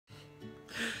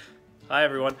Hi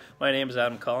everyone, my name is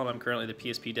Adam Cullen. I'm currently the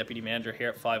PSP Deputy Manager here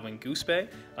at 5 Wing Goose Bay.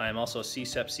 I am also a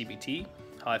CSEP CPT,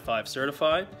 High 5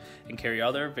 certified, and carry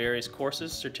other various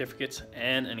courses, certificates,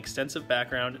 and an extensive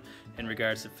background in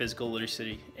regards to physical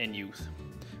literacy in youth,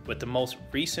 with the most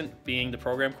recent being the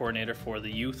program coordinator for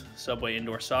the Youth Subway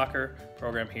Indoor Soccer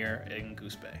program here in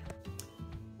Goose Bay.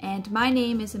 And my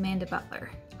name is Amanda Butler,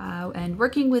 and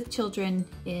working with children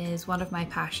is one of my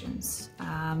passions.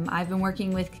 I've been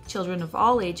working with children of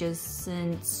all ages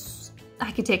since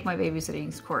I could take my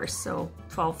babysitting course, so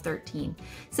 12, 13.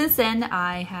 Since then,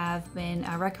 I have been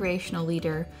a recreational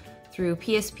leader through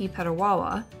PSP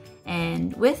Petawawa,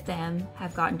 and with them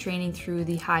have gotten training through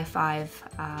the High 5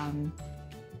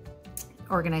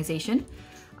 organization.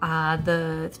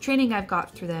 The training I've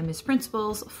got through them is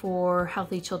Principles for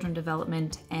Healthy Children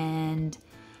Development and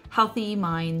Healthy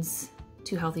Minds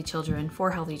to Healthy Children for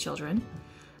Healthy Children.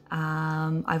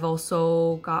 I've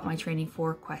also got my training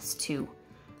for Quest 2.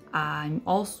 I'm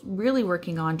also really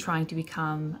working on trying to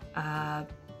become a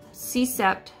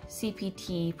CSEP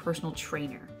CPT personal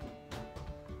trainer.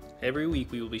 Every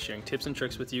week we will be sharing tips and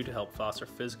tricks with you to help foster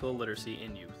physical literacy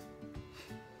in youth.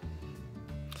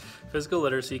 Physical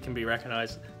literacy can be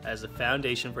recognized as the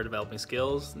foundation for developing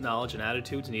skills, knowledge, and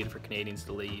attitudes needed for Canadians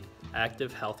to lead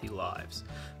active, healthy lives.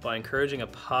 By encouraging a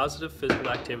positive physical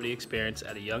activity experience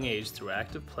at a young age through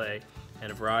active play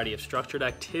and a variety of structured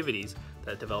activities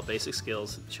that develop basic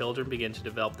skills, children begin to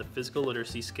develop the physical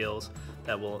literacy skills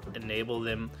that will enable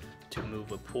them to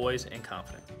move with poise and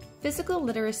confidence. Physical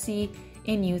literacy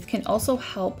in youth can also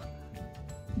help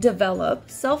develop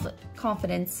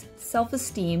self-confidence,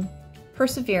 self-esteem,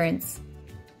 perseverance,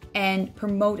 and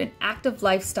promote an active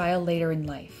lifestyle later in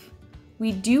life.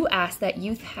 We do ask that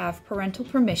youth have parental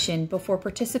permission before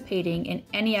participating in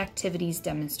any activities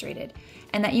demonstrated,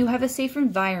 and that you have a safe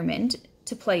environment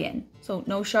to play in. So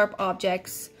no sharp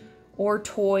objects or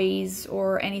toys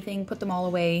or anything, put them all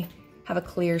away, have a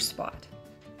clear spot.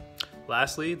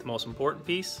 Lastly, the most important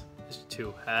piece is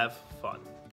to have fun.